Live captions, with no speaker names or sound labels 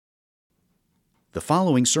The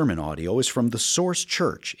following sermon audio is from the Source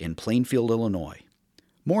Church in Plainfield, Illinois.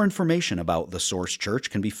 More information about the Source Church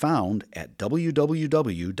can be found at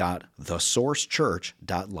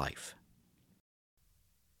www.thesourcechurch.life.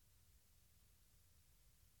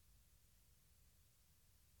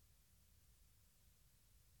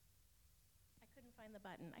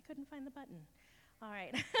 I couldn't find the button. All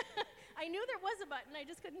right. I knew there was a button, I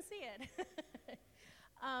just couldn't see it.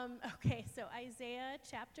 Okay, so Isaiah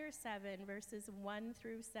chapter 7, verses 1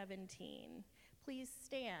 through 17. Please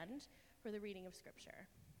stand for the reading of Scripture.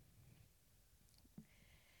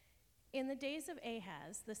 In the days of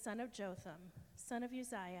Ahaz, the son of Jotham, son of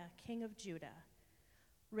Uzziah, king of Judah,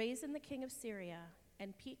 Rezin the king of Syria,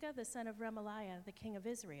 and Pekah the son of Remaliah, the king of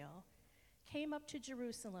Israel, came up to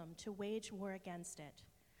Jerusalem to wage war against it,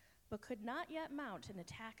 but could not yet mount an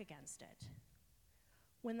attack against it.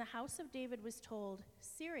 When the house of David was told,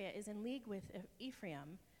 Syria is in league with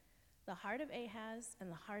Ephraim, the heart of Ahaz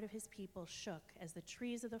and the heart of his people shook as the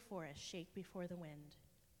trees of the forest shake before the wind.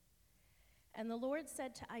 And the Lord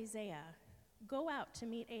said to Isaiah, "Go out to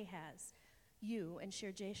meet Ahaz, you and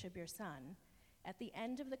Shear-Jashub your son, at the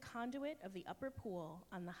end of the conduit of the upper pool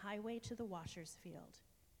on the highway to the washer's field.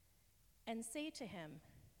 And say to him,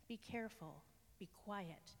 be careful, be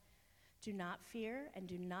quiet. Do not fear, and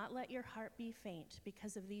do not let your heart be faint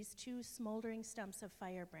because of these two smoldering stumps of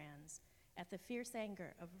firebrands at the fierce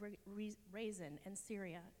anger of Rezin and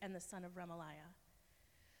Syria and the son of Remaliah.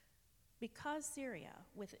 Because Syria,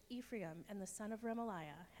 with Ephraim and the son of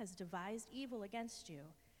Remaliah, has devised evil against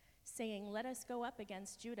you, saying, let us go up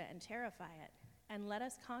against Judah and terrify it, and let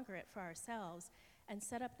us conquer it for ourselves, and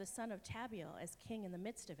set up the son of Tabiel as king in the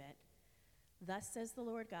midst of it. Thus says the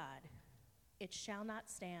Lord God, it shall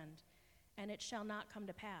not stand, and it shall not come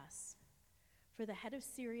to pass. For the head of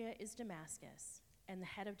Syria is Damascus, and the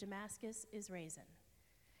head of Damascus is Rezin.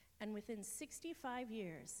 And within 65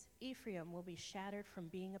 years, Ephraim will be shattered from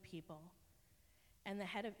being a people. And the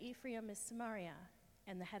head of Ephraim is Samaria,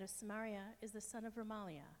 and the head of Samaria is the son of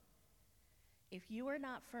Remaliah. If you are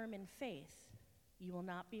not firm in faith, you will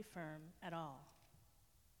not be firm at all."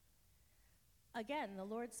 Again, the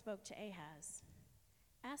Lord spoke to Ahaz,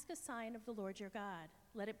 "Ask a sign of the Lord your God.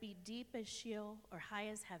 Let it be deep as Sheol or high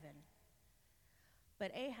as heaven."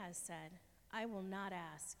 But Ahaz said, "I will not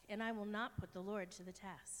ask, and I will not put the Lord to the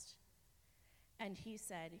test." And he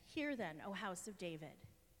said, "Hear then, O house of David.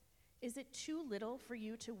 Is it too little for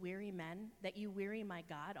you to weary men, that you weary my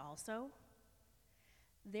God also?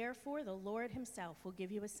 Therefore the Lord himself will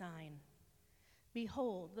give you a sign.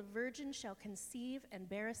 Behold, the virgin shall conceive and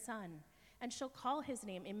bear a son, and shall call his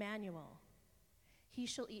name Emmanuel. He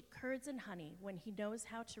shall eat curds and honey when he knows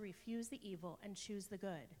how to refuse the evil and choose the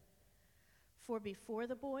good. For before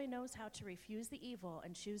the boy knows how to refuse the evil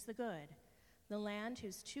and choose the good, the land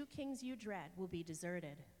whose two kings you dread will be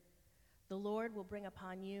deserted. The Lord will bring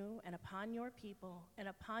upon you and upon your people and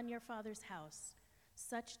upon your father's house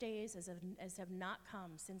such days as have not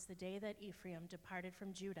come since the day that Ephraim departed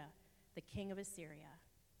from Judah, the king of Assyria."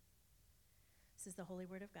 This is the holy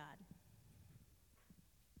word of God.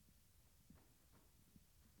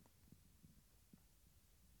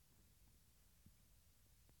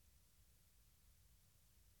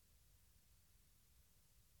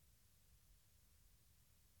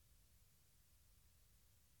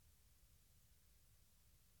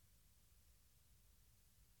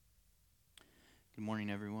 Good morning,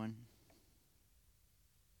 everyone.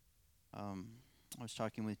 I was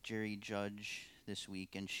talking with Jerry Judge this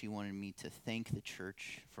week, and she wanted me to thank the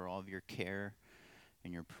church for all of your care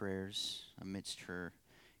and your prayers amidst her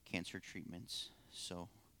cancer treatments. So,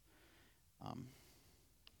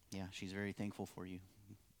 she's very thankful for you.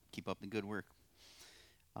 Keep up the good work.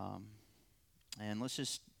 And let's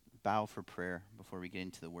just bow for prayer before we get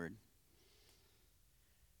into the word.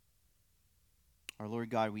 Our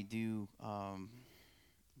Lord God, we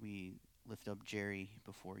lift up Jerry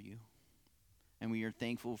before you. And we are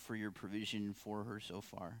thankful for your provision for her so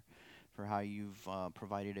far, for how you've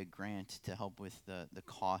provided a grant to help with the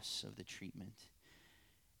costs of the treatment,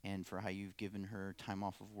 and for how you've given her time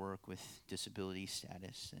off of work with disability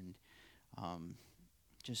status, and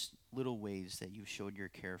just little ways that you've showed your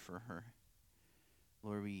care for her.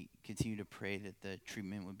 Lord, we continue to pray that the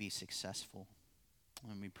treatment would be successful,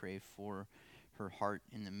 and we pray for her heart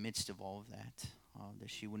in the midst of all of that, that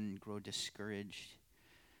she wouldn't grow discouraged,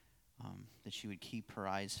 that she would keep her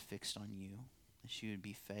eyes fixed on you, that she would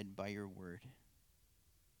be fed by your word.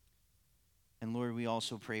 And Lord, we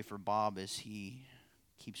also pray for Bob as he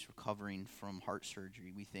keeps recovering from heart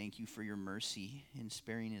surgery. We thank you for your mercy in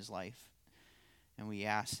sparing his life, and we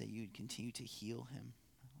ask that you would continue to heal him,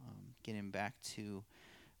 get him back to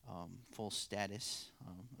full status,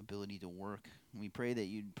 ability to work. And we pray that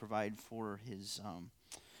you'd provide for his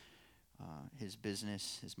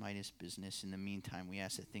business, his Midas business. In the meantime, we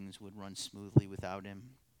ask that things would run smoothly without him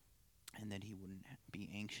and that he wouldn't be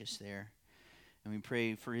anxious there. And we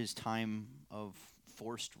pray for his time of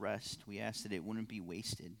forced rest. We ask that it wouldn't be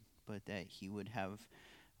wasted, but that he would have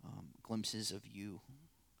glimpses of you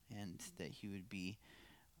and that he would be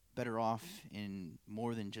better off in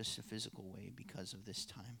more than just a physical way because of this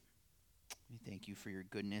time. We thank you for your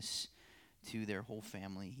goodness to their whole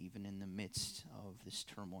family, even in the midst of this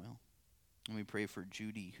turmoil. And we pray for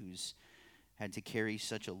Judy, who's had to carry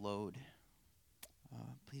such a load.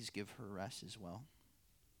 Please give her rest as well.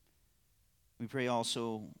 We pray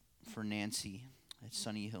also for Nancy at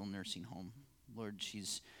Sunny Hill Nursing Home. Lord,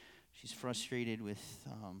 she's frustrated with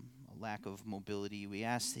a lack of mobility. We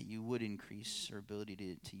ask that you would increase her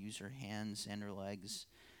ability to use her hands and her legs.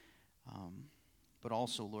 But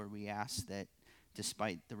also, Lord, we ask that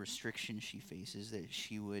despite the restrictions she faces, that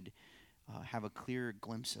she would have a clear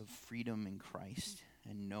glimpse of freedom in Christ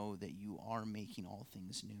and know that you are making all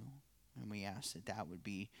things new. And we ask that that would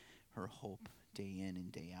be her hope day in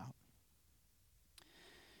and day out.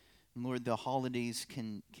 And Lord, the holidays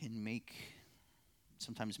can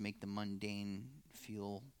sometimes make the mundane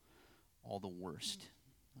feel all the worst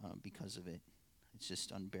because of it. It's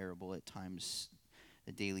just unbearable at times,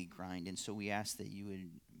 the daily grind. And so we ask that you would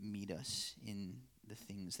meet us in the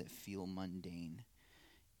things that feel mundane.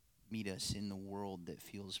 Meet us in the world that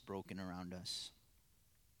feels broken around us.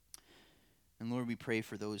 And Lord, we pray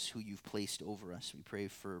for those who you've placed over us. We pray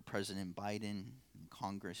for President Biden,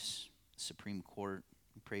 Congress, Supreme Court.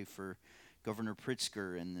 We pray for Governor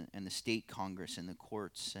Pritzker and the state Congress and the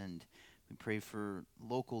courts. And we pray for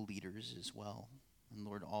local leaders as well. And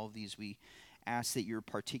Lord, all of these, we ask that your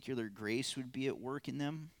particular grace would be at work in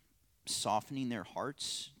them, softening their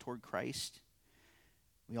hearts toward Christ.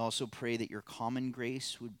 We also pray that your common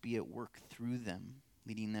grace would be at work through them,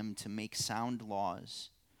 leading them to make sound laws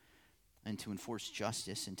and to enforce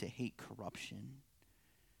justice and to hate corruption.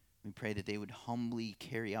 We pray that they would humbly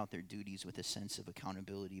carry out their duties with a sense of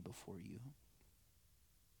accountability before you.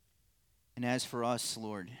 And as for us,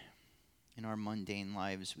 Lord, in our mundane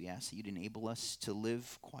lives, we ask that you'd enable us to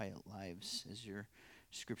live quiet lives, as your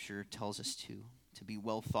scripture tells us to be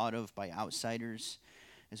well thought of by outsiders,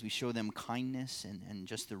 as we show them kindness and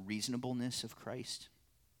just the reasonableness of Christ.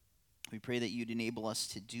 We pray that you'd enable us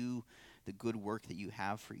to do the good work that you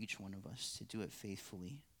have for each one of us, to do it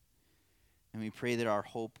faithfully. And we pray that our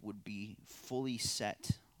hope would be fully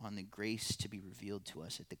set on the grace to be revealed to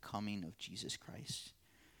us at the coming of Jesus Christ.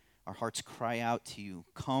 Our hearts cry out to you,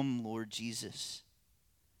 "Come, Lord Jesus."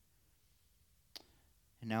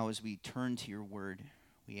 And now as we turn to your word,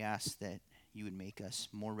 we ask that you would make us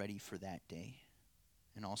more ready for that day,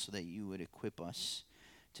 and also that you would equip us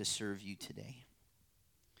to serve you today.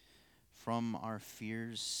 From our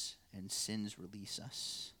fears and sins release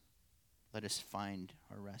us. Let us find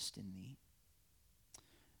our rest in thee.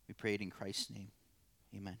 We pray it in Christ's name.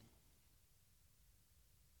 Amen.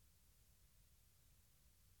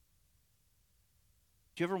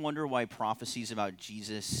 Do you ever wonder why prophecies about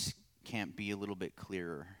Jesus can't be a little bit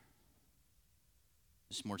clearer?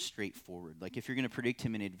 Just more straightforward. Like if you're going to predict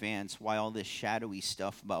him in advance, why all this shadowy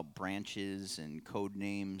stuff about branches and code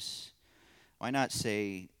names? Why not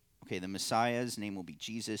say, okay, the Messiah's name will be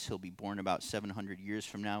Jesus. He'll be born about 700 years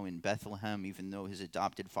from now in Bethlehem, even though his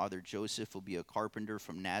adopted father Joseph will be a carpenter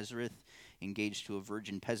from Nazareth, engaged to a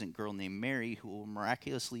virgin peasant girl named Mary, who will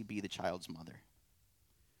miraculously be the child's mother.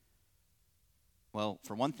 Well,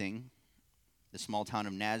 for one thing, the small town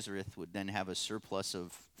of Nazareth would then have a surplus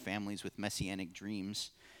of families with messianic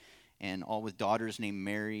dreams, and all with daughters named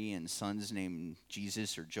Mary and sons named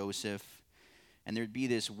Jesus or Joseph. And there'd be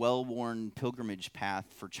this well-worn pilgrimage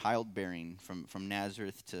path for childbearing from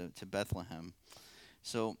Nazareth to Bethlehem.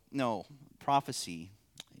 So, no, prophecy,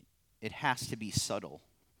 it has to be subtle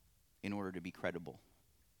in order to be credible.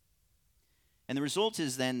 And the result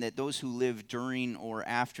is then that those who live during or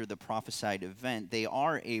after the prophesied event, they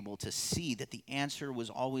are able to see that the answer was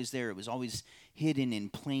always there. It was always hidden in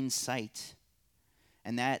plain sight.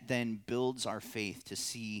 And that then builds our faith to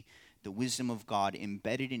see the wisdom of God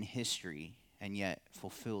embedded in history and yet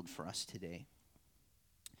fulfilled for us today.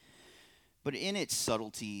 But in its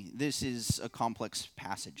subtlety, this is a complex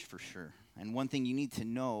passage for sure. And one thing you need to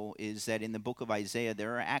know is that in the book of Isaiah,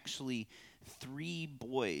 there are actually 3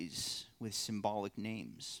 boys with symbolic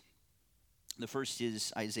names. The first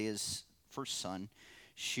is Isaiah's first son,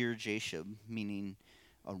 Shir-Jashub, meaning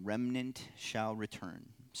a remnant shall return.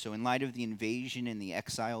 So in light of the invasion and the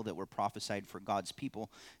exile that were prophesied for God's people,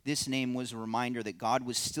 this name was a reminder that God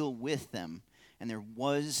was still with them, and there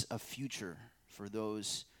was a future for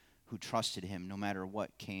those who trusted him, no matter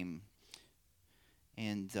what came.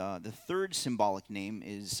 And the third symbolic name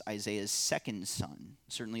is Isaiah's second son,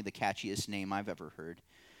 certainly the catchiest name I've ever heard,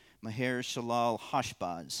 Maher Shalal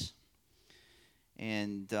Hashbaz.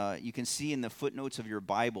 And you can see in the footnotes of your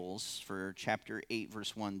Bibles for chapter 8,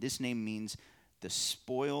 verse 1, this name means the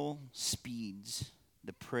spoil speeds,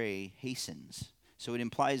 the prey hastens. So it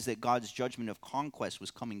implies that God's judgment of conquest was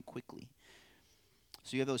coming quickly.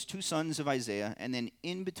 So you have those two sons of Isaiah, and then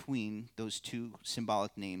in between those two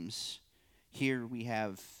symbolic names, here we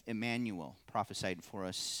have Emmanuel prophesied for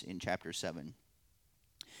us in chapter 7.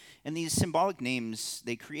 And these symbolic names,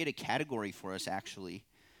 they create a category for us, actually,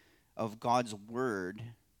 of God's word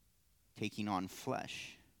taking on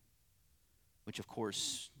flesh, which, of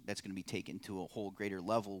course, that's going to be taken to a whole greater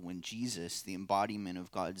level when Jesus, the embodiment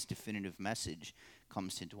of God's definitive message,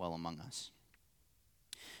 comes to dwell among us.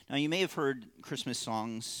 Now, you may have heard Christmas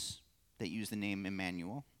songs that use the name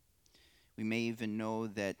Emmanuel. We may even know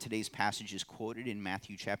that today's passage is quoted in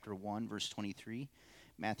Matthew chapter 1, verse 23.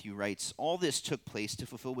 Matthew writes, "All this took place to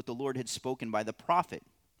fulfill what the Lord had spoken by the prophet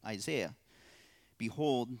Isaiah.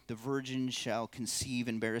 Behold, the virgin shall conceive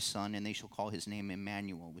and bear a son, and they shall call his name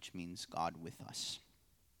Emmanuel," which means God with us.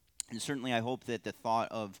 And certainly I hope that the thought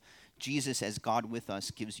of Jesus as God with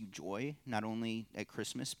us gives you joy, not only at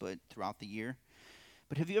Christmas, but throughout the year.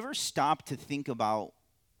 But have you ever stopped to think about,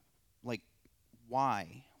 like,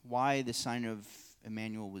 why the sign of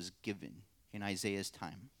Emmanuel was given in Isaiah's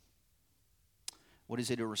time? What is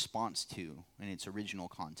it a response to in its original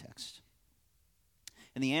context?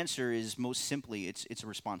 And the answer is, most simply, it's a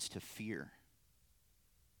response to fear.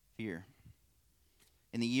 Fear.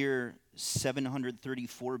 In the year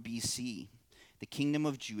 734 BC, the kingdom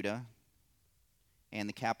of Judah and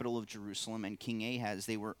the capital of Jerusalem and King Ahaz,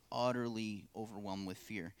 they were utterly overwhelmed with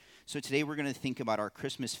fear. So today we're going to think about our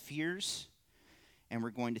Christmas fears, and we're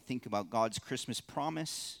going to think about God's Christmas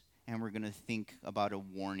promise, and we're going to think about a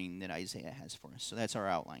warning that Isaiah has for us. So that's our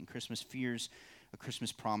outline: Christmas fears, a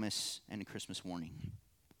Christmas promise, and a Christmas warning.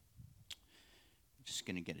 I'm just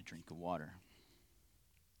going to get a drink of water.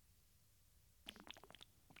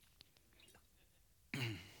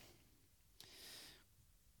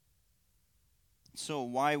 So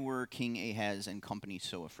why were King Ahaz and company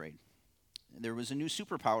so afraid? There was a new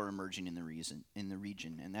superpower emerging in the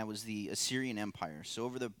region, and that was the Assyrian Empire. So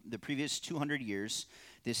over the previous 200 years,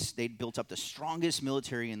 they'd built up the strongest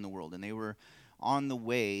military in the world, and they were on the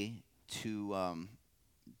way to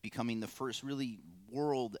becoming the first really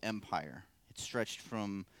world empire. It stretched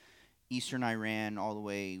from eastern Iran all the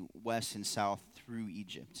way west and south through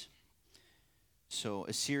Egypt. So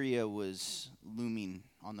Assyria was looming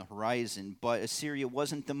on the horizon, but Assyria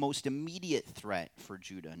wasn't the most immediate threat for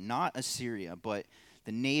Judah. Not Assyria, but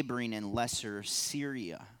the neighboring and lesser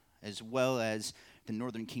Syria, as well as the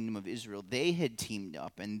northern kingdom of Israel. They had teamed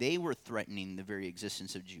up, and they were threatening the very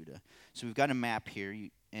existence of Judah. So we've got a map here,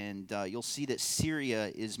 and you'll see that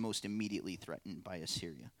Syria is most immediately threatened by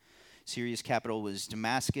Assyria. Syria's capital was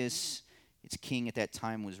Damascus. Its king at that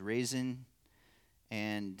time was Rezin.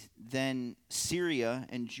 And then Syria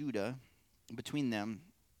and Judah, between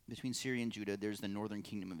Syria and Judah, there's the northern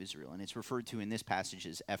kingdom of Israel. And it's referred to in this passage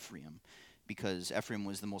as Ephraim, because Ephraim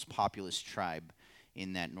was the most populous tribe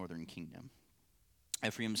in that northern kingdom.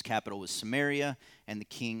 Ephraim's capital was Samaria, and the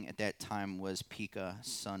king at that time was Pekah,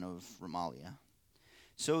 son of Remaliah.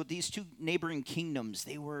 So these two neighboring kingdoms,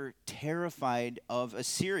 they were terrified of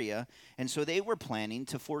Assyria, and so they were planning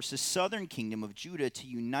to force the southern kingdom of Judah to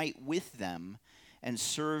unite with them and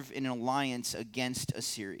serve in an alliance against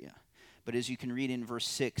Assyria. But as you can read in verse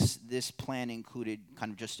 6, this plan included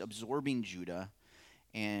kind of just absorbing Judah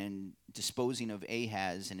and disposing of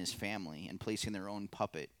Ahaz and his family and placing their own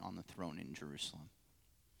puppet on the throne in Jerusalem.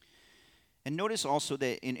 And notice also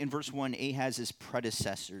that in verse 1, Ahaz's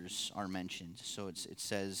predecessors are mentioned. So it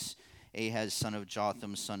says, Ahaz, son of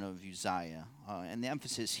Jotham, son of Uzziah. And the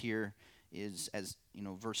emphasis here is, as you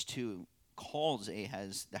know, verse 2 calls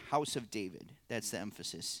Ahaz the house of David. That's the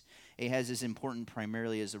emphasis. Ahaz is important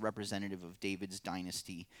primarily as a representative of David's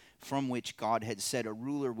dynasty, from which God had said a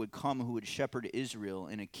ruler would come who would shepherd Israel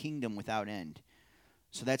in a kingdom without end.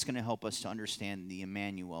 So that's going to help us to understand the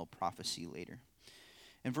Emmanuel prophecy later.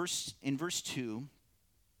 In verse 2,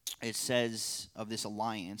 it says of this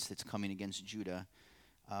alliance that's coming against Judah,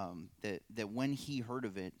 that when he heard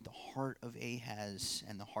of it, the heart of Ahaz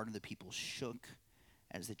and the heart of the people shook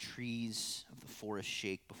as the trees of the forest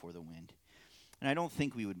shake before the wind. And I don't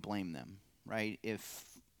think we would blame them, right? If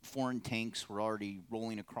foreign tanks were already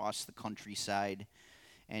rolling across the countryside,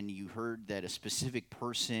 and you heard that a specific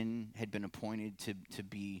person had been appointed to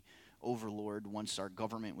be overlord once our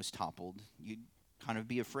government was toppled, you'd kind of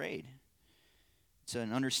be afraid. It's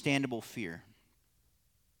an understandable fear.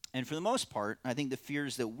 And for the most part, I think the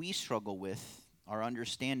fears that we struggle with are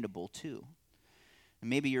understandable too. And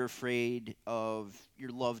maybe you're afraid of your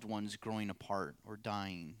loved ones growing apart or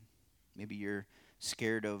dying. Maybe you're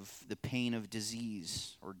scared of the pain of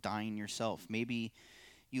disease or dying yourself. Maybe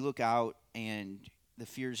you look out and the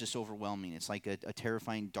fear is just overwhelming. It's like a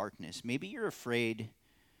terrifying darkness. Maybe you're afraid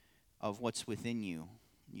of what's within you.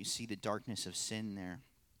 You see the darkness of sin there.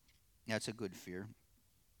 That's a good fear.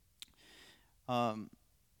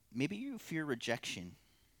 Maybe you fear rejection.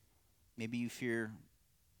 Maybe you fear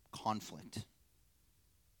conflict.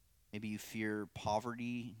 Maybe you fear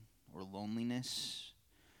poverty or loneliness.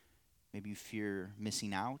 Maybe you fear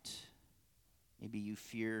missing out. Maybe you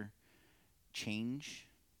fear change,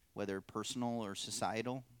 whether personal or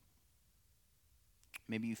societal.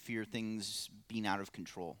 Maybe you fear things being out of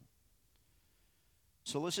control.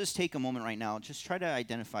 So let's just take a moment right now. Just try to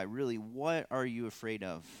identify really what are you afraid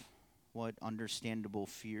of? What understandable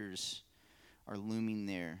fears are looming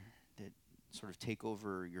there that sort of take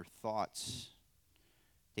over your thoughts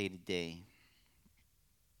day to day?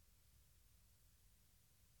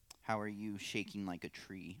 How are you shaking like a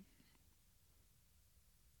tree?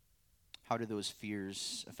 How do those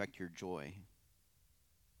fears affect your joy?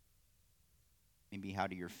 Maybe how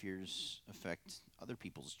do your fears affect other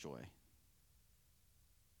people's joy?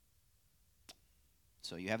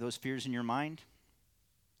 So you have those fears in your mind?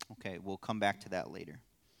 Okay, we'll come back to that later.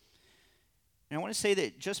 And I want to say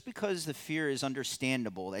that just because the fear is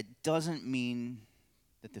understandable, that doesn't mean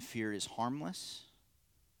that the fear is harmless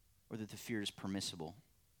or that the fear is permissible.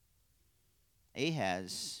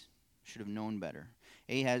 Ahaz should have known better.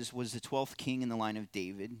 Ahaz was the 12th king in the line of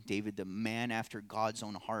David, David the man after God's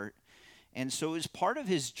own heart. And so it was part of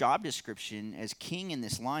his job description as king in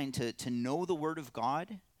this line to know the word of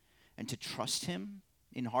God and to trust him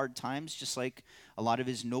in hard times, just like a lot of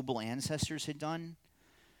his noble ancestors had done.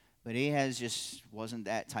 But Ahaz just wasn't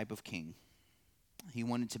that type of king. He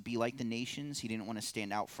wanted to be like the nations. He didn't want to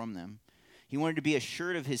stand out from them. He wanted to be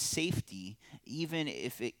assured of his safety, even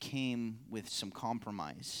if it came with some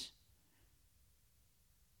compromise.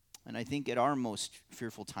 And I think at our most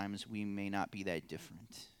fearful times, we may not be that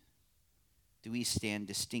different. Do we stand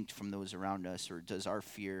distinct from those around us, or does our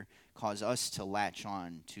fear cause us to latch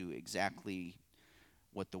on to exactly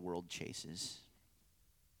what the world chases?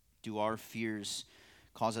 Do our fears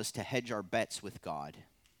cause us to hedge our bets with God?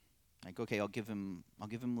 Like, okay, I'll give him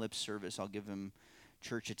lip service, I'll give him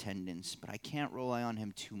church attendance, but I can't rely on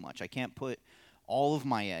him too much. I can't put all of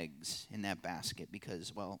my eggs in that basket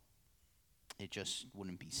because, well, it just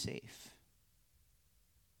wouldn't be safe.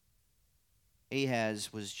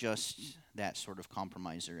 Ahaz was just that sort of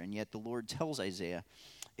compromiser, and yet the Lord tells Isaiah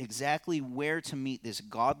exactly where to meet this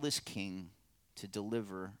godless king to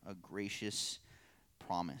deliver a gracious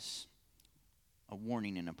promise, a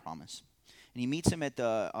warning and a promise. And he meets him at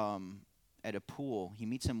a pool. He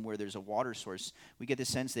meets him where there's a water source. We get the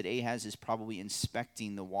sense that Ahaz is probably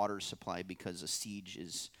inspecting the water supply because a siege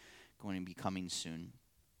is going to be coming soon.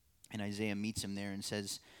 And Isaiah meets him there and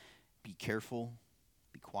says, "Be careful,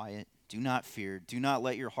 be quiet, do not fear, do not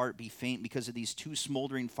let your heart be faint because of these two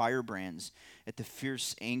smoldering firebrands at the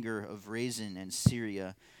fierce anger of Rezin and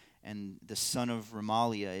Syria and the son of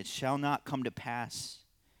Remaliah. It shall not come to pass.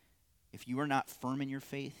 If you are not firm in your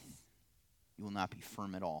faith, you will not be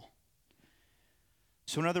firm at all."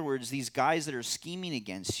 So in other words, these guys that are scheming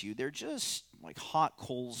against you, they're just like hot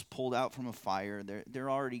coals pulled out from a fire. They're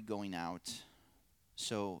already going out.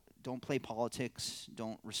 So don't play politics.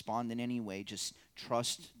 Don't respond in any way. Just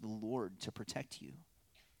trust the Lord to protect you.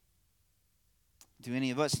 Do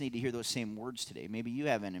any of us need to hear those same words today? Maybe you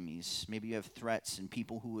have enemies. Maybe you have threats and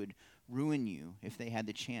people who would ruin you if they had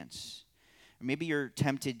the chance. Or maybe you're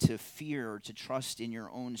tempted to fear or to trust in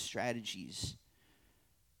your own strategies.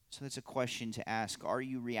 So that's a question to ask. Are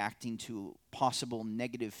you reacting to possible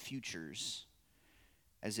negative futures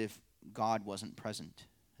as if God wasn't present,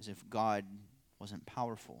 as if God wasn't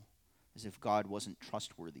powerful, as if God wasn't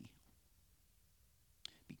trustworthy?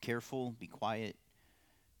 Be careful, be quiet,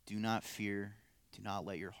 do not fear, do not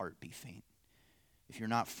let your heart be faint. If you're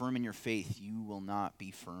not firm in your faith, you will not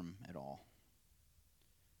be firm at all.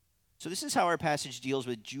 So this is how our passage deals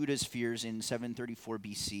with Judah's fears in 734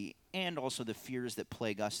 BC and also the fears that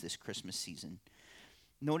plague us this Christmas season.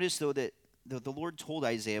 Notice, though, that the Lord told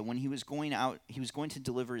Isaiah when he was going out, he was going to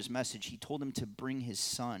deliver his message, he told him to bring his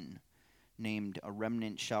son, named A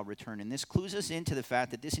Remnant Shall Return. And this clues us into the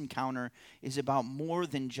fact that this encounter is about more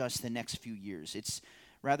than just the next few years.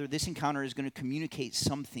 Rather, this encounter is going to communicate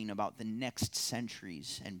something about the next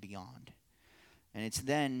centuries and beyond. And it's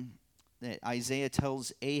then that Isaiah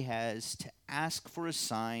tells Ahaz to ask for a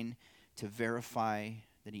sign to verify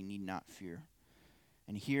that he need not fear.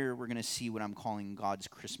 And here we're going to see what I'm calling God's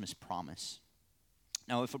Christmas promise.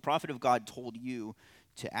 Now, if a prophet of God told you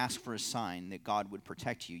to ask for a sign that God would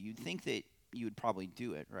protect you, you'd think that you would probably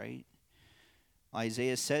do it, right?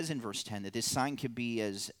 Isaiah says in verse 10 that this sign could be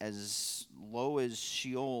as low as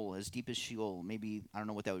Sheol, as deep as Sheol. Maybe, I don't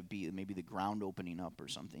know what that would be, maybe the ground opening up or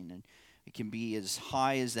something. And it can be as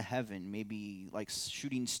high as the heaven, maybe like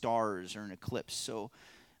shooting stars or an eclipse. So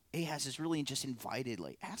Ahaz is really just invited,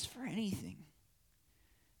 like, ask for anything.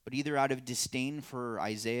 But either out of disdain for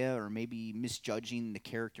Isaiah or maybe misjudging the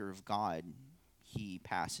character of God, he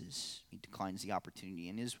passes. He declines the opportunity.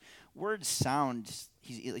 And his words sound,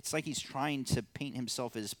 it's like he's trying to paint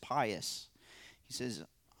himself as pious. He says,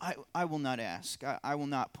 I will not ask. I will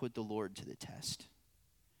not put the Lord to the test.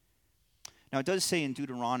 Now, it does say in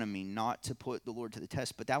Deuteronomy not to put the Lord to the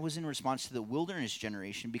test, but that was in response to the wilderness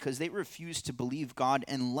generation because they refused to believe God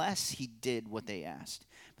unless he did what they asked.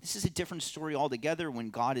 But this is a different story altogether when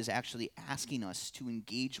God is actually asking us to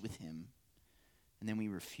engage with him, and then we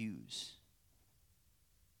refuse.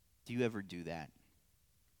 Do you ever do that?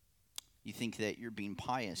 You think that you're being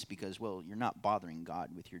pious because, well, you're not bothering God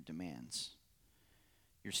with your demands.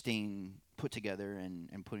 You're staying put together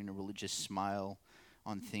and putting a religious smile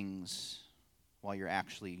on things while you're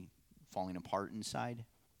actually falling apart inside.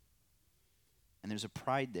 And there's a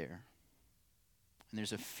pride there. And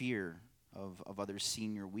there's a fear of others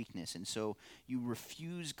seeing your weakness. And so you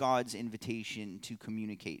refuse God's invitation to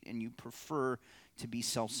communicate, and you prefer to be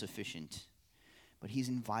self-sufficient. But he's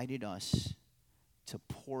invited us to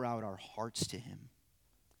pour out our hearts to him.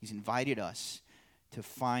 He's invited us to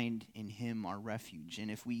find in him our refuge. And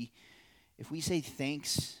if we say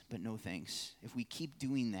thanks but no thanks, if we keep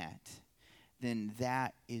doing that, then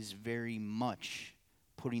that is very much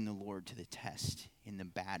putting the Lord to the test in the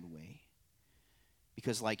bad way.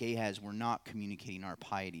 Because like Ahaz, we're not communicating our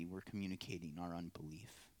piety, we're communicating our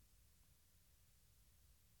unbelief.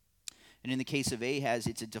 And in the case of Ahaz,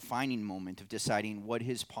 it's a defining moment of deciding what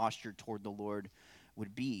his posture toward the Lord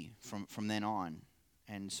would be from then on.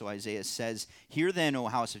 And so Isaiah says, "Hear then, O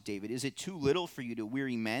house of David, is it too little for you to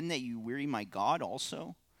weary men that you weary my God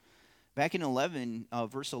also?" Back in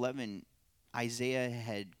verse 11, Isaiah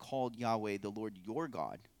had called Yahweh the Lord your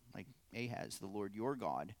God, like Ahaz, the Lord your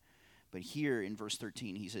God. But here in verse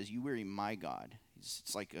 13, he says, "You weary my God."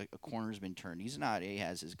 It's like a corner's been turned. He's not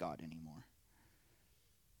Ahaz's God anymore.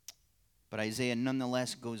 But Isaiah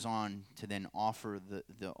nonetheless goes on to then offer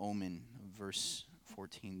the omen of verse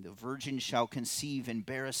 14. "The virgin shall conceive and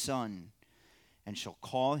bear a son, and shall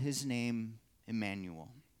call his name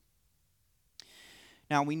Emmanuel."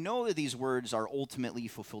 Now, we know that these words are ultimately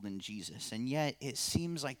fulfilled in Jesus, and yet it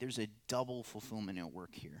seems like there's a double fulfillment at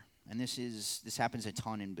work here. And this happens a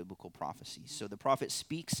ton in biblical prophecy. So the prophet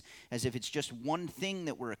speaks as if it's just one thing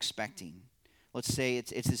that we're expecting. Let's say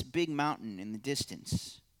it's this big mountain in the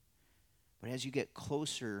distance. But as you get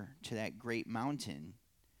closer to that great mountain,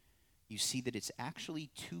 you see that it's actually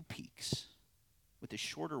two peaks, with the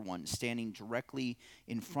shorter one standing directly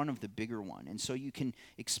in front of the bigger one. And so you can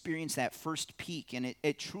experience that first peak, and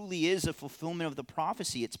it truly is a fulfillment of the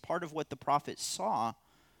prophecy. It's part of what the prophet saw.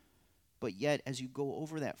 But yet, as you go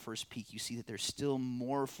over that first peak, you see that there's still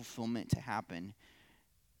more fulfillment to happen.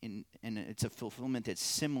 And it's a fulfillment that's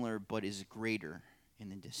similar but is greater in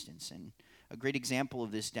the distance. And a great example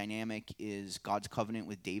of this dynamic is God's covenant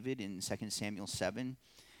with David in 2 Samuel 7.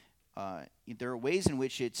 There are ways in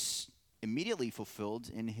which it's immediately fulfilled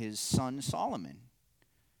in his son Solomon.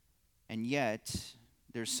 And yet,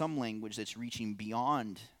 there's some language that's reaching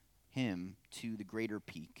beyond him to the greater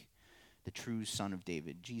peak, the true son of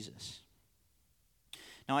David, Jesus.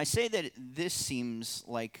 Now, I say that this seems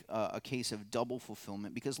like a case of double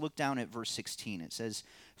fulfillment because look down at verse 16. It says,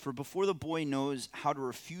 "For before the boy knows how to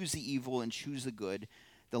refuse the evil and choose the good,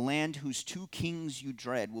 the land whose two kings you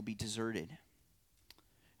dread will be deserted."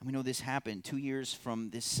 And we know this happened 2 years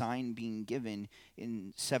from this sign being given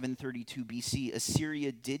in 732 BC.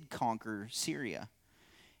 Assyria did conquer Syria.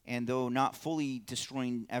 And though not fully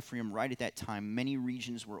destroying Ephraim right at that time, many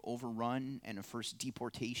regions were overrun, and a first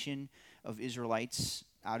deportation of Israelites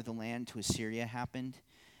out of the land to Assyria happened.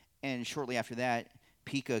 And shortly after that,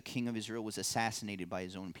 Pekah, king of Israel, was assassinated by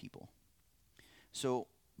his own people. So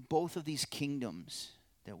both of these kingdoms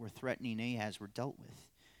that were threatening Ahaz were dealt with.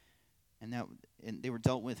 And they were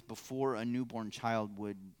dealt with before a newborn child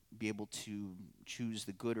would be able to choose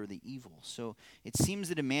the good or the evil. So it seems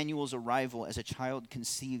that Emmanuel's arrival as a child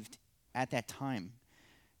conceived at that time,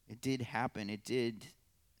 it did happen.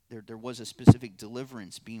 There was a specific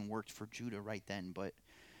deliverance being worked for Judah right then. But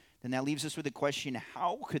then that leaves us with the question,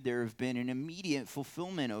 how could there have been an immediate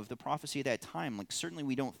fulfillment of the prophecy at that time? Like, certainly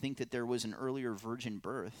we don't think that there was an earlier virgin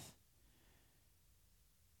birth.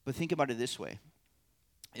 But think about it this way.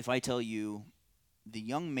 If I tell you, the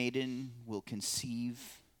young maiden will conceive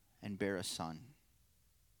and bear a son,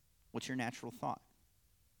 what's your natural thought?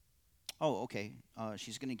 Oh, okay,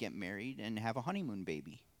 she's going to get married and have a honeymoon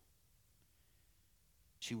baby.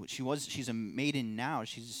 She's a maiden now,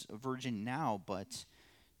 she's a virgin now, but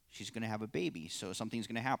she's going to have a baby, so something's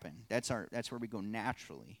going to happen. That's where we go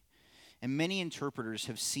naturally. And many interpreters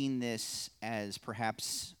have seen this as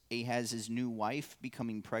perhaps Ahaz's new wife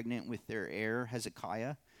becoming pregnant with their heir,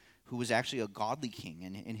 Hezekiah, who was actually a godly king,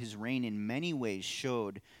 and his reign in many ways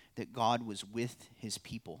showed that God was with his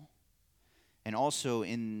people. And also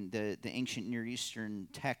in the ancient Near Eastern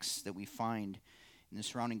texts that we find in the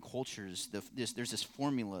surrounding cultures, there's this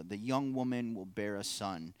formula: the young woman will bear a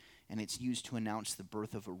son, and it's used to announce the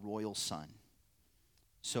birth of a royal son.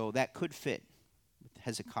 So that could fit with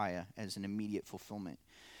Hezekiah as an immediate fulfillment.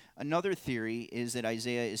 Another theory is that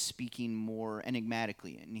Isaiah is speaking more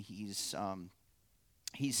enigmatically, and he's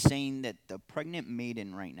saying that the pregnant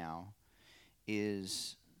maiden right now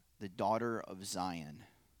is the daughter of Zion.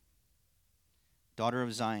 Daughter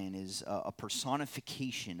of Zion is a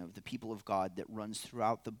personification of the people of God that runs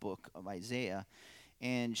throughout the book of Isaiah,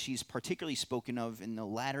 and she's particularly spoken of in the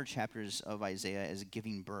latter chapters of Isaiah as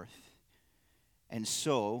giving birth. And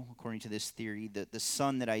so, according to this theory, the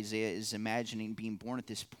son that Isaiah is imagining being born at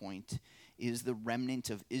this point is the remnant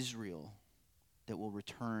of Israel that will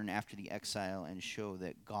return after the exile and show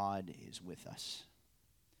that God is with us.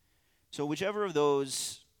 So whichever of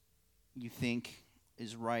those you think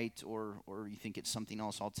is right, or you think it's something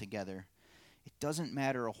else altogether, it doesn't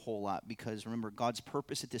matter a whole lot, because remember, God's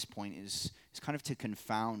purpose at this point is kind of to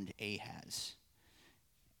confound Ahaz,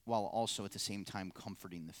 while also at the same time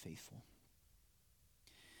comforting the faithful.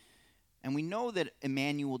 And we know that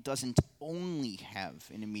Emmanuel doesn't only have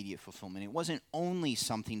an immediate fulfillment. It wasn't only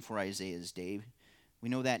something for Isaiah's day. We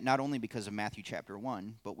know that not only because of Matthew chapter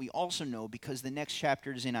 1, but we also know because the next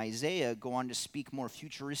chapters in Isaiah go on to speak more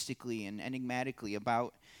futuristically and enigmatically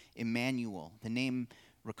about Emmanuel. The name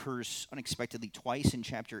recurs unexpectedly twice in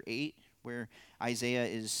chapter 8, where Isaiah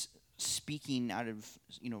is speaking out of,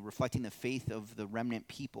 reflecting the faith of the remnant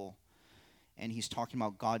people. And he's talking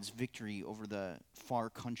about God's victory over the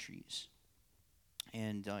far countries.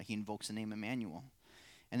 And he invokes the name Emmanuel.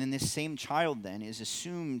 And then this same child then is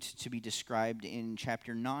assumed to be described in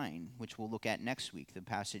chapter 9, which we'll look at next week, the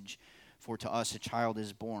passage, "For to us a child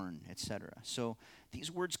is born," etc. So these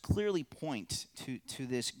words clearly point to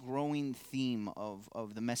this growing theme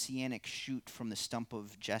of the messianic shoot from the stump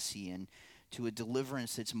of Jesse, and to a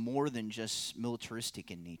deliverance that's more than just militaristic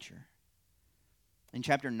in nature. In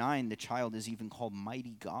chapter 9, the child is even called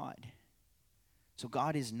Mighty God. So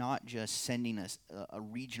God is not just sending us a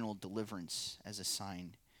regional deliverance as a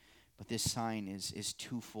sign, but this sign is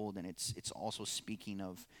twofold, and it's also speaking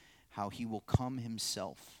of how he will come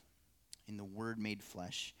himself in the Word made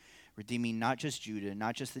flesh, redeeming not just Judah,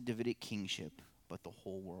 not just the Davidic kingship, but the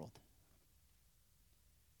whole world.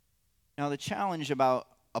 Now, the challenge about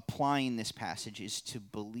applying this passage is to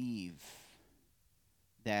believe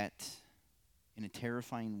that in a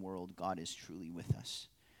terrifying world, God is truly with us.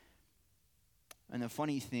 And the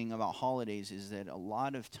funny thing about holidays is that a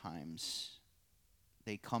lot of times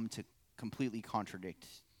they come to completely contradict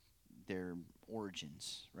their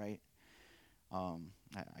origins, right?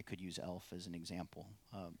 I could use Elf as an example.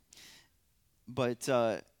 But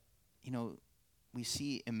we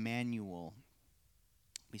see Emmanuel.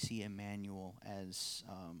 We see Emmanuel as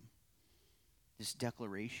this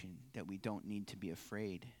declaration that we don't need to be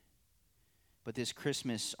afraid. But this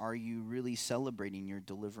Christmas, are you really celebrating your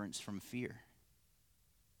deliverance from fear?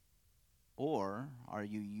 Or are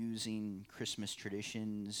you using Christmas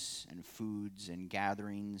traditions and foods and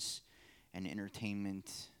gatherings and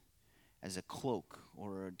entertainment as a cloak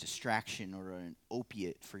or a distraction or an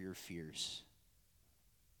opiate for your fears?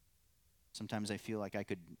 Sometimes I feel like I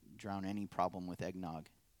could drown any problem with eggnog.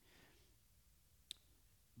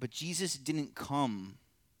 But Jesus didn't come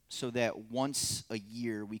so that once a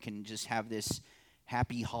year we can just have this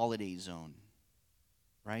happy holiday zone,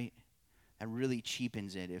 right? That really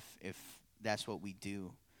cheapens it if that's what we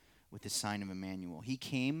do with the sign of Emmanuel. He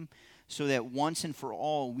came so that once and for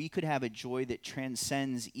all we could have a joy that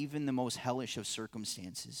transcends even the most hellish of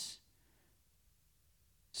circumstances.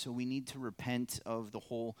 So we need to repent of the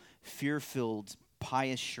whole fear-filled,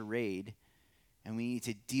 pious charade, and we need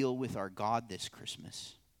to deal with our God this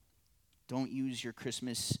Christmas. Don't use your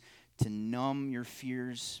Christmas to numb your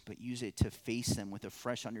fears, but use it to face them with a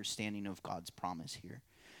fresh understanding of God's promise here.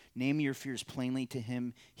 Name your fears plainly to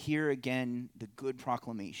him. Hear again the good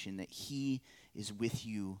proclamation that he is with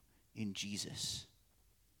you in Jesus.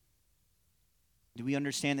 Do we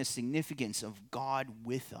understand the significance of God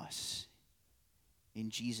with us in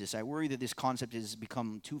Jesus? I worry that this concept has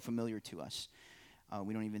become too familiar to us.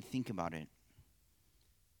 We don't even think about it.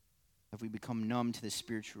 Have we become numb to the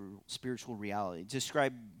spiritual reality? It's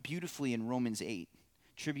described beautifully in Romans 8.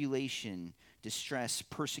 Tribulation, distress,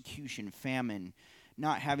 persecution, famine,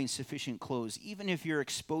 not having sufficient clothes, even if you're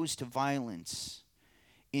exposed to violence.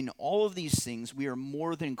 In all of these things, we are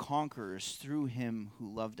more than conquerors through him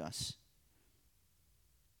who loved us.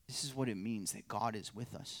 This is what it means that God is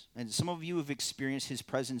with us. And some of you have experienced his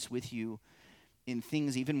presence with you in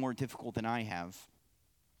things even more difficult than I have.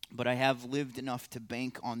 But I have lived enough to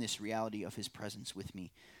bank on this reality of his presence with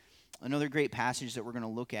me. Another great passage that we're going to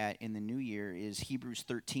look at in the new year is Hebrews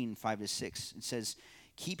 13, 5-6. It says,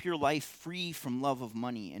 keep your life free from love of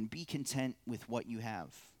money and be content with what you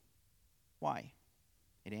have. Why?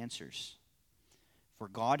 It answers, for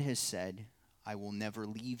God has said, I will never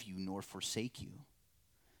leave you nor forsake you.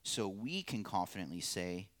 So we can confidently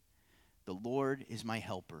say, the Lord is my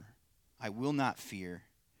helper. I will not fear.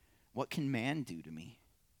 What can man do to me?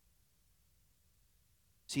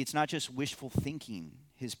 See, it's not just wishful thinking.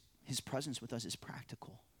 His presence with us is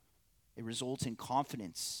practical. It results in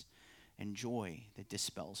confidence and joy that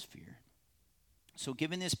dispels fear. So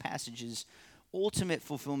given this passage's ultimate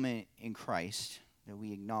fulfillment in Christ that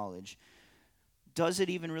we acknowledge, does it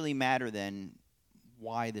even really matter then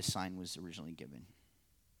why the sign was originally given?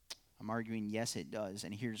 I'm arguing yes, it does,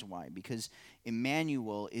 and here's why. Because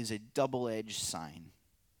Emmanuel is a double-edged sign.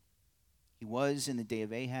 He was in the day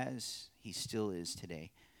of Ahaz. He still is today.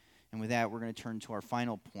 And with that, we're going to turn to our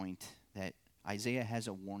final point, that Isaiah has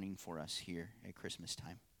a warning for us here at Christmas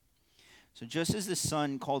time. So just as the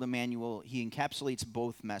son called Emmanuel, he encapsulates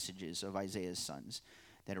both messages of Isaiah's sons,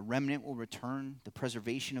 that a remnant will return, the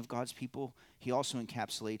preservation of God's people. He also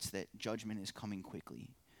encapsulates that judgment is coming quickly.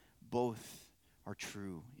 Both are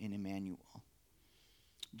true in Emmanuel.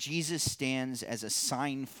 Jesus stands as a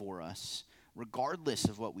sign for us, regardless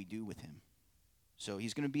of what we do with him. So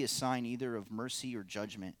he's going to be a sign either of mercy or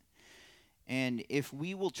judgment. And if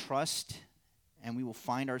we will trust and we will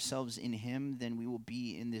find ourselves in him, then we will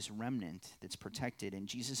be in this remnant that's protected. And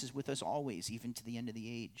Jesus is with us always, even to the end of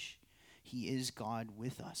the age. He is God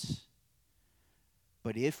with us.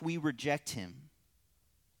 But if we reject him,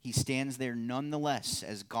 he stands there nonetheless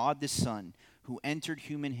as God the Son, who entered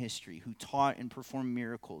human history, who taught and performed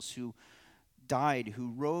miracles, who died,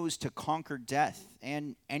 who rose to conquer death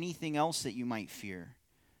and anything else that you might fear.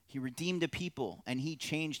 He redeemed a people, and he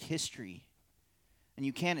changed history. And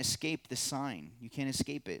you can't escape the sign. You can't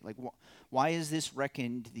escape it. Like, why is this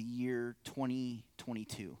reckoned the year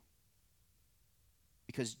 2022?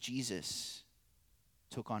 Because Jesus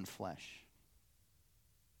took on flesh.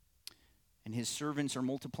 And his servants are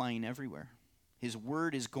multiplying everywhere. His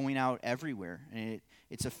word is going out everywhere. And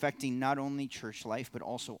it's affecting not only church life, but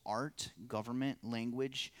also art, government,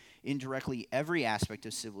 language, indirectly every aspect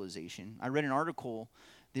of civilization. I read an article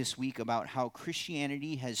this week about how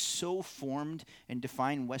Christianity has so formed and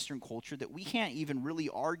defined Western culture that we can't even really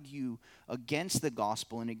argue against the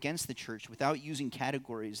gospel and against the church without using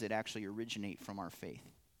categories that actually originate from our faith.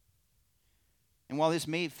 And while this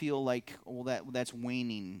may feel like, well, that's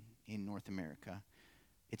waning in North America,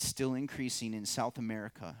 it's still increasing in South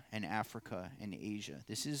America and Africa and Asia.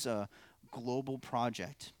 This is a global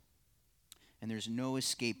project, and there's no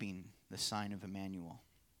escaping the sign of Emmanuel.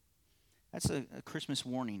 That's a Christmas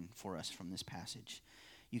warning for us from this passage.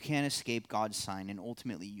 You can't escape God's sign, and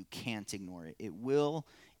ultimately you can't ignore it. It will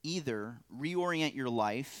either reorient your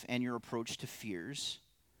life and your approach to fears,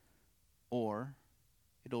 or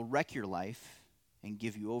it'll wreck your life and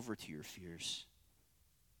give you over to your fears.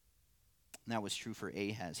 And that was true for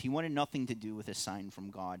Ahaz. He wanted nothing to do with a sign from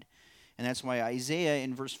God. And that's why Isaiah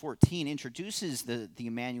in verse 14 introduces the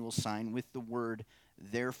Emmanuel sign with the word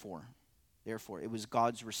therefore. Therefore, it was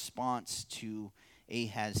God's response to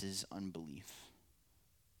Ahaz's unbelief.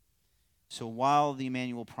 So while the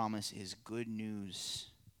Emmanuel promise is good news,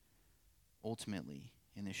 ultimately,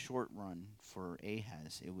 in the short run for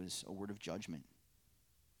Ahaz, it was a word of judgment.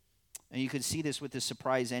 And you could see this with the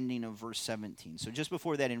surprise ending of verse 17. So just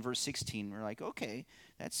before that, in verse 16, we're like, okay,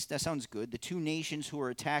 that sounds good. The two nations who are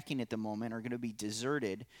attacking at the moment are going to be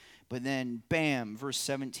deserted. But then, bam, verse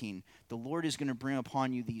 17, the Lord is going to bring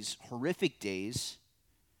upon you these horrific days,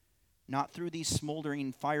 not through these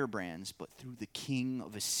smoldering firebrands, but through the king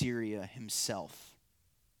of Assyria himself.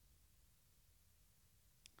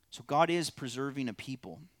 So God is preserving a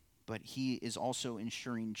people, but he is also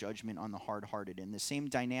ensuring judgment on the hard-hearted. And the same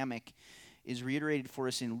dynamic is reiterated for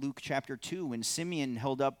us in Luke chapter 2 when Simeon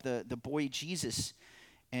held up the boy Jesus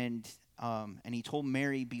and he told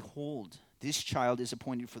Mary, "Behold, this child is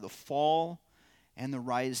appointed for the fall and the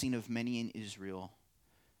rising of many in Israel,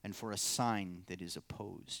 and for a sign that is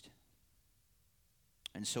opposed."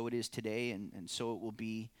 And so it is today, and so it will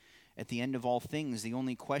be at the end of all things. The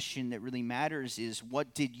only question that really matters is,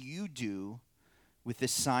 what did you do with the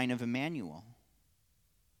sign of Emmanuel?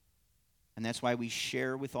 And that's why we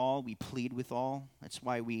share with all, we plead with all. That's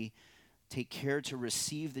why we take care to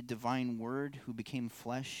receive the divine word who became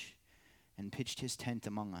flesh and pitched his tent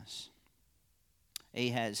among us.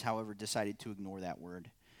 Ahaz, however, decided to ignore that word.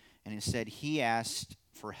 And instead, he asked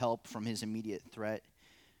for help from his immediate threat.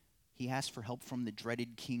 He asked for help from the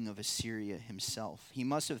dreaded king of Assyria himself. He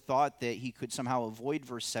must have thought that he could somehow avoid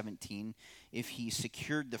verse 17 if he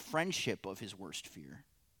secured the friendship of his worst fear.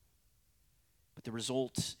 But the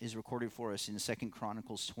result is recorded for us in 2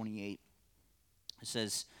 Chronicles 28. It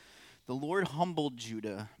says, "The Lord humbled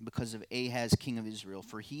Judah because of Ahaz, king of Israel,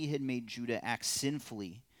 for he had made Judah act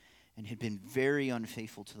sinfully and had been very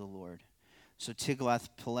unfaithful to the Lord. So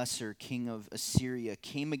Tiglath-Pileser, king of Assyria,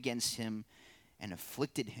 came against him and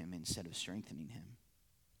afflicted him instead of strengthening him.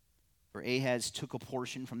 For Ahaz took a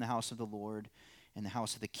portion from the house of the Lord and the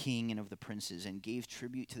house of the king and of the princes and gave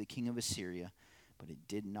tribute to the king of Assyria, but it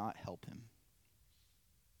did not help him."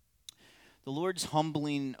 The Lord's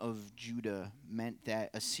humbling of Judah meant that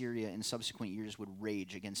Assyria in subsequent years would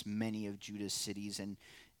rage against many of Judah's cities, and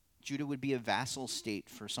Judah would be a vassal state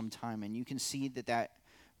for some time. And you can see that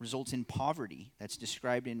results in poverty. That's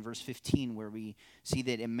described in verse 15, where we see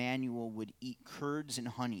that Emmanuel would eat curds and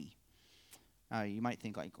honey. You might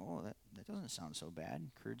think like, oh, that doesn't sound so bad,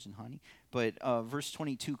 curds and honey. But verse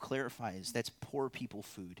 22 clarifies that's poor people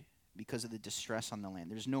food because of the distress on the land.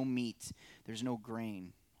 There's no meat. There's no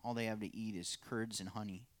grain. All they have to eat is curds and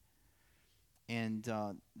honey. And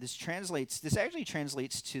this actually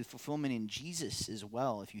translates to fulfillment in Jesus as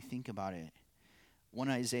well, if you think about it. One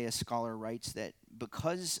Isaiah scholar writes that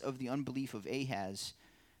because of the unbelief of Ahaz,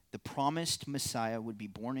 the promised Messiah would be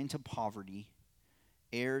born into poverty,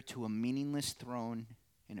 heir to a meaningless throne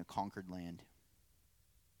in a conquered land.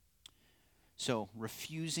 So,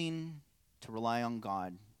 refusing to rely on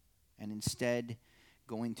God and instead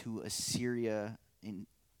going to Assyria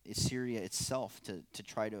itself to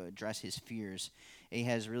try to address his fears,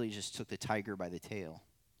 Ahaz really just took the tiger by the tail.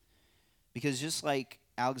 Because just like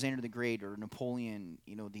Alexander the Great or Napoleon,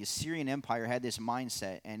 the Assyrian Empire had this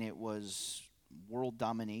mindset, and it was world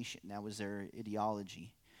domination. That was their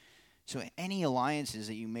ideology. So any alliances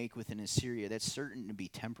that you make within Assyria, that's certain to be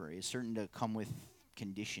temporary. It's certain to come with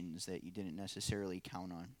conditions that you didn't necessarily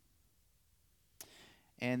count on.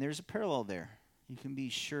 And there's a parallel there. You can be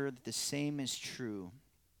sure that the same is true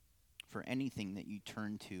for anything that you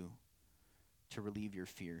turn to relieve your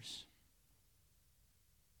fears.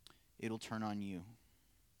 It'll turn on you.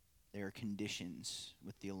 There are conditions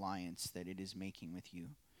with the alliance that it is making with you.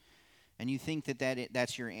 And you think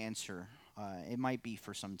that's your answer. It might be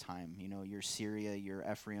for some time. Your Syria, your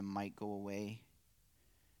Ephraim might go away,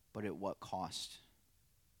 but at what cost?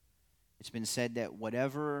 It's been said that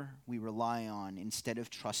whatever we rely on instead of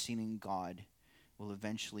trusting in God will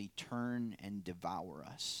eventually turn and devour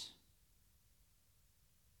us.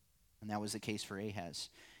 And that was the case for Ahaz.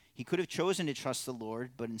 He could have chosen to trust the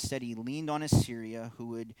Lord, but instead he leaned on Assyria, who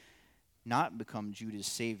would not become Judah's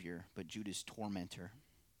savior, but Judah's tormentor.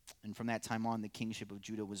 And from that time on, the kingship of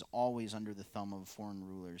Judah was always under the thumb of foreign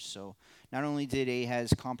rulers. So not only did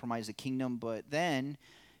Ahaz compromise the kingdom, but then,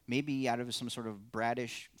 maybe out of some sort of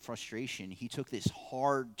bratish frustration, he took this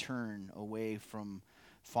hard turn away from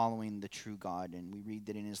following the true God. And we read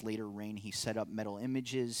that in his later reign, he set up metal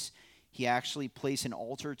images. He actually placed an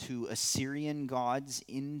altar to Assyrian gods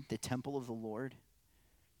in the temple of the Lord.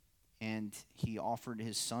 And he offered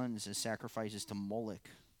his sons as sacrifices to Moloch,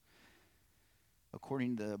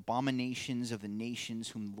 according to the abominations of the nations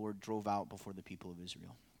whom the Lord drove out before the people of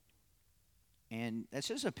Israel. And that's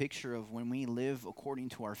just a picture of when we live according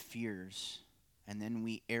to our fears, and then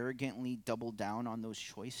we arrogantly double down on those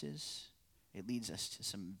choices, it leads us to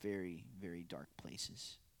some very, very dark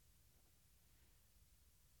places.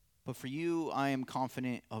 But for you, I am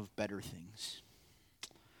confident of better things.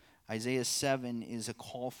 Isaiah 7 is a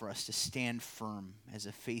call for us to stand firm as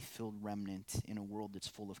a faith-filled remnant in a world that's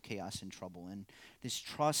full of chaos and trouble. And this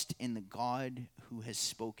trust in the God who has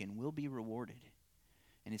spoken will be rewarded.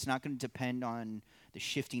 And it's not going to depend on the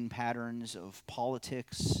shifting patterns of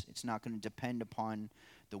politics. It's not going to depend upon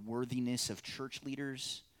the worthiness of church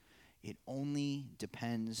leaders. It only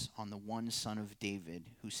depends on the one Son of David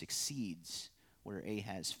who succeeds where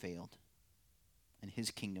Ahaz failed. And his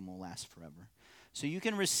kingdom will last forever. So you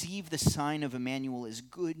can receive the sign of Emmanuel as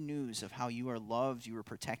good news of how you are loved, you are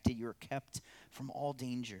protected, you are kept from all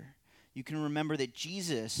danger. You can remember that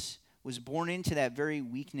Jesus was born into that very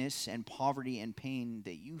weakness and poverty and pain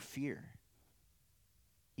that you fear.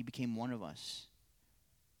 He became one of us,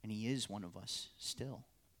 and he is one of us still.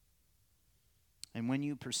 And when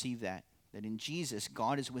you perceive that in Jesus,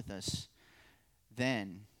 God is with us,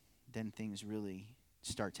 then things really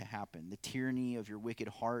start to happen. The tyranny of your wicked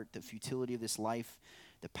heart, the futility of this life,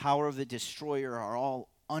 the power of the destroyer are all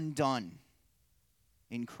undone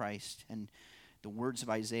in Christ. And the words of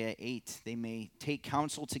Isaiah 8, they may take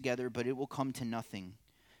counsel together, but it will come to nothing.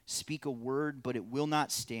 Speak a word, but it will not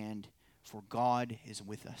stand, for God is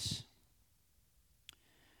with us.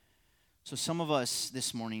 So some of us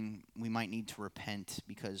this morning, we might need to repent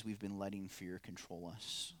because we've been letting fear control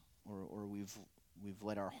us, or we've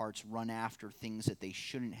let our hearts run after things that they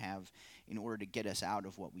shouldn't have in order to get us out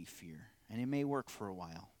of what we fear. And it may work for a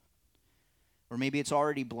while. Or maybe it's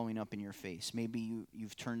already blowing up in your face. Maybe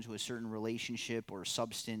you've turned to a certain relationship or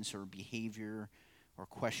substance or behavior or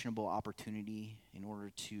questionable opportunity in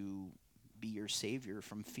order to be your savior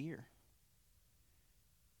from fear.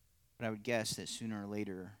 But I would guess that sooner or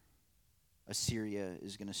later, Assyria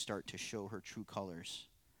is going to start to show her true colors.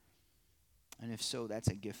 And if so, that's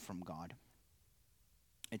a gift from God.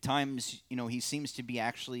 At times, he seems to be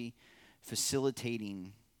actually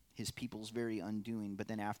facilitating his people's very undoing, but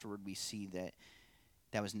then afterward we see that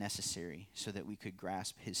was necessary so that we could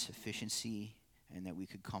grasp his sufficiency and that we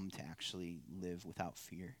could come to actually live without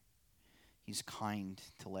fear. He's kind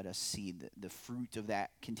to let us see the fruit of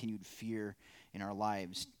that continued fear in our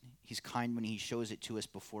lives. He's kind when he shows it to us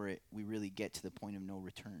before we really get to the point of no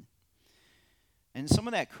return. And some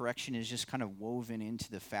of that correction is just kind of woven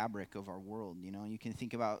into the fabric of our world. You can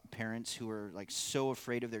think about parents who are like so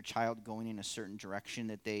afraid of their child going in a certain direction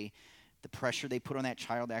that the pressure they put on that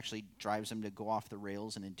child actually drives them to go off the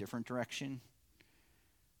rails in a different direction.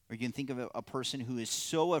 Or you can think of a person who is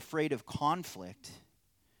so afraid of conflict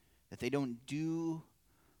that they don't do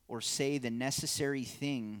or say the necessary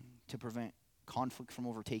thing to prevent conflict from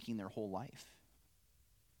overtaking their whole life.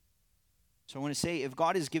 So I want to say, if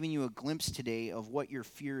God is giving you a glimpse today of what your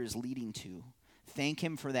fear is leading to, thank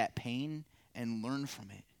him for that pain and learn from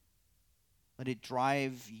it. Let it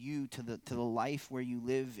drive you to the life where you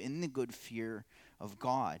live in the good fear of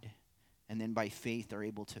God, and then by faith are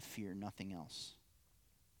able to fear nothing else.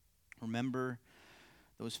 Remember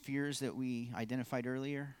those fears that we identified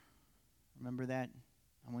earlier? Remember that?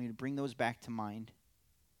 I want you to bring those back to mind.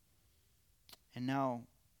 And now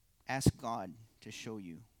ask God to show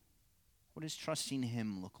you. What does trusting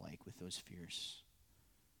him look like with those fears?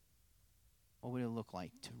 What would it look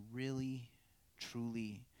like to really,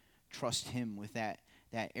 truly trust him with that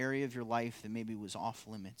area of your life that maybe was off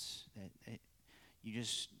limits, that you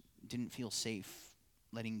just didn't feel safe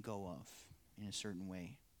letting go of in a certain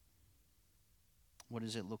way? What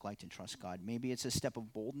does it look like to trust God? Maybe it's a step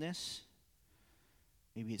of boldness.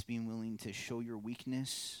 Maybe it's being willing to show your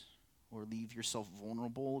weakness or leave yourself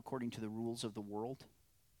vulnerable according to the rules of the world.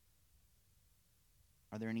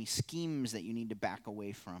 Are there any schemes that you need to back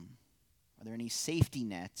away from? Are there any safety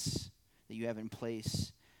nets that you have in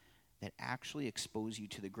place that actually expose you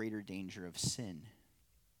to the greater danger of sin?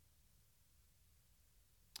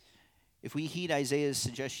 If we heed Isaiah's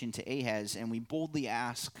suggestion to Ahaz and we boldly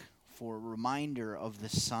ask for a reminder of the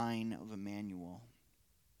sign of Emmanuel,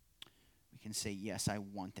 we can say, yes, I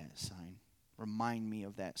want that sign. Remind me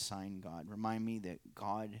of that sign, God. Remind me that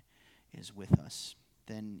God is with us.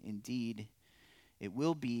 Then indeed, it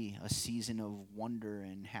will be a season of wonder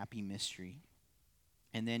and happy mystery.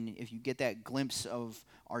 And then if you get that glimpse of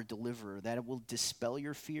our deliverer, that it will dispel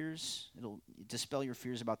your fears. It'll dispel your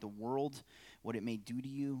fears about the world, what it may do to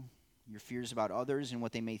you, your fears about others and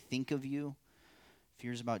what they may think of you,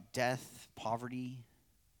 fears about death, poverty,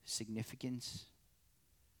 significance.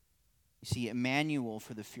 You see, Emmanuel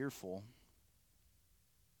for the fearful,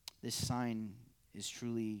 this sign is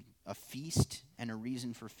truly a feast and a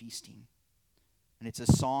reason for feasting. And it's a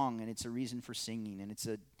song, and it's a reason for singing, and it's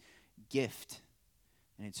a gift,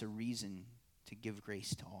 and it's a reason to give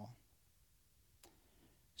grace to all.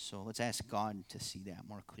 So let's ask God to see that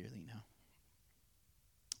more clearly now.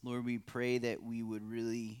 Lord, we pray that we would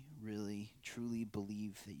really, really, truly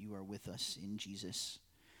believe that you are with us in Jesus,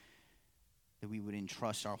 that we would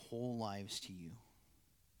entrust our whole lives to you,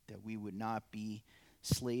 that we would not be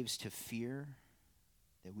slaves to fear,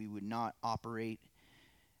 that we would not operate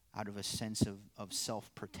out of a sense of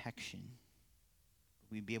self-protection.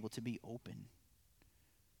 We'd be able to be open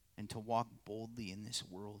and to walk boldly in this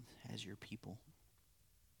world as your people.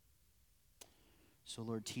 So,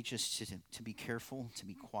 Lord, teach us to be careful, to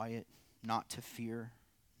be quiet, not to fear,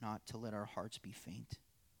 not to let our hearts be faint.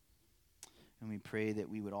 And we pray that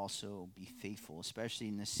we would also be faithful, especially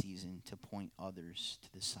in this season, to point others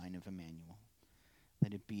to the sign of Emmanuel.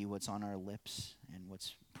 Let it be what's on our lips and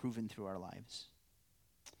what's proven through our lives.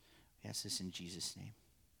 We ask this in Jesus' name.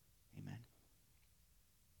 Amen.